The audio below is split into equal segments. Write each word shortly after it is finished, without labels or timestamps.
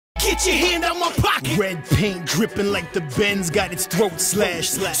Get your hand out my pocket. Red paint dripping like the Benz got its throat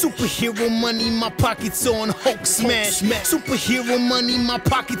slashed. Superhero money, my pockets on Hulk smash. Superhero money, my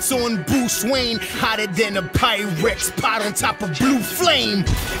pockets on Bruce Wayne. Hotter than a Pyrex pot on top of blue flame.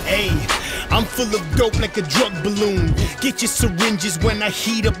 Ayy, I'm full of dope like a drug balloon. Get your syringes when I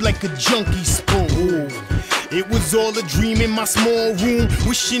heat up like a junkie spoon. Ooh. It was all a dream in my small room,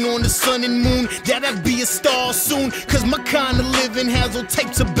 wishing on the sun and moon that I'd be a star soon. Cause my kind of living has all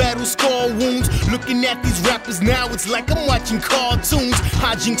types of battle scar wounds. Looking at these rappers now, it's like I'm watching cartoons.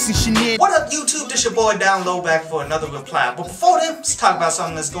 Hijinks and shenanigans. What up YouTube, this your boy Down Low back for another reply. But before then, let's talk about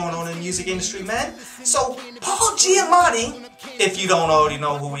something that's going on in the music industry, man. So, Paul Giamatti, if you don't already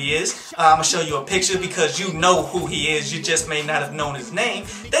know who he is, I'm going to show you a picture because you know who he is, you just may not have known his name.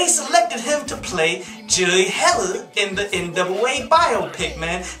 They selected him to play Jerry Heller in the NWA biopic,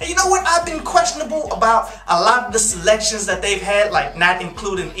 man. And you know what? I've been questionable about a lot of the selections that they've had, like not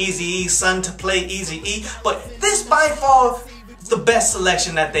including Eazy-E's son to play Eazy-E, but this by far the best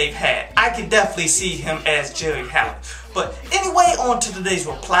selection that they've had. I can definitely see him as Jerry Heller. But anyway, on to today's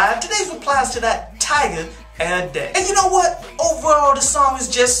reply. Today's reply is to that Tyga, Erryday. And you know what? Overall, the song is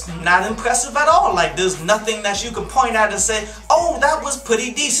just not impressive at all. Like, there's nothing that you can point out and say, oh, that was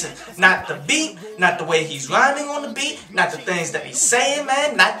pretty decent. Not the beat, not the way he's rhyming on the beat, not the things that he's saying,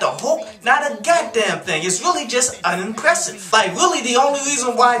 man, not the hook, not a goddamn thing. It's really just unimpressive. Like, really, the only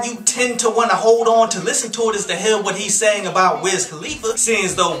reason why you tend to want to hold on to listen to it is to hear what he's saying about Wiz Khalifa, seeing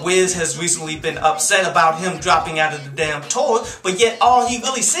as though Wiz has recently been upset about him dropping out of the damn tour, but yet all he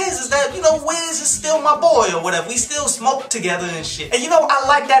really says is that, you know, Wiz is still my boy, or whatever. We still smoke together and shit. And you know, I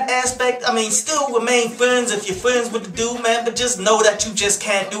like that aspect. I mean, still remain friends if you're friends with the dude, man, but just know that you just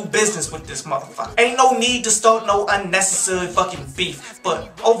can't do business with this motherfucker. Ain't no need to start no unnecessary fucking beef.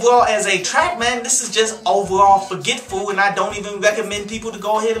 But overall, as a track, man, this is just overall forgetful, and I don't even recommend people to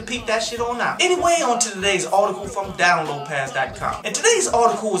go ahead and peep that shit on out. Anyway, on to today's article from downloadpass.com. And today's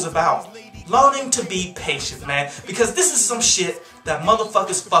article is about learning to be patient, man, because this is some shit that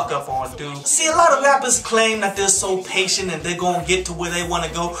motherfuckers fuck up on, dude. See, a lot of rappers claim that they're so patient and they're gonna get to where they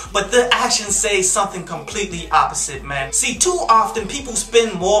wanna go, but their actions say something completely opposite, man. See, too often people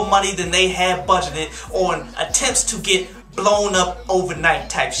spend more money than they have budgeted on attempts to get blown up overnight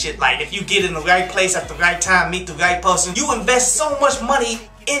type shit. Like, if you get in the right place at the right time, meet the right person, you invest so much money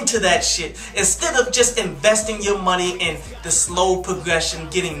into that shit instead of just investing your money in the slow progression,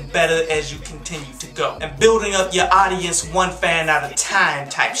 getting better as you continue to go and building up your audience one fan at a time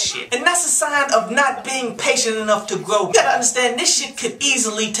type shit. And that's a sign of not being patient enough to grow. You gotta understand, this shit could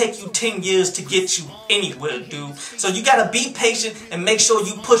easily take you 10 years to get you anywhere, dude. So you gotta be patient and make sure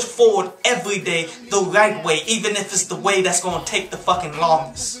you push forward every day the right way, even if it's the way that's gonna take the fucking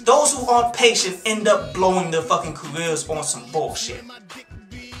longest. Those who aren't patient end up blowing their fucking careers on some bullshit.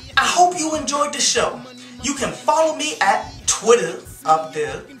 I hope you enjoyed the show. You can follow me at Twitter up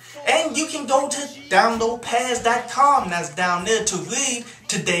there, and you can go to downloadpass.com, that's down there, to read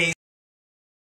today's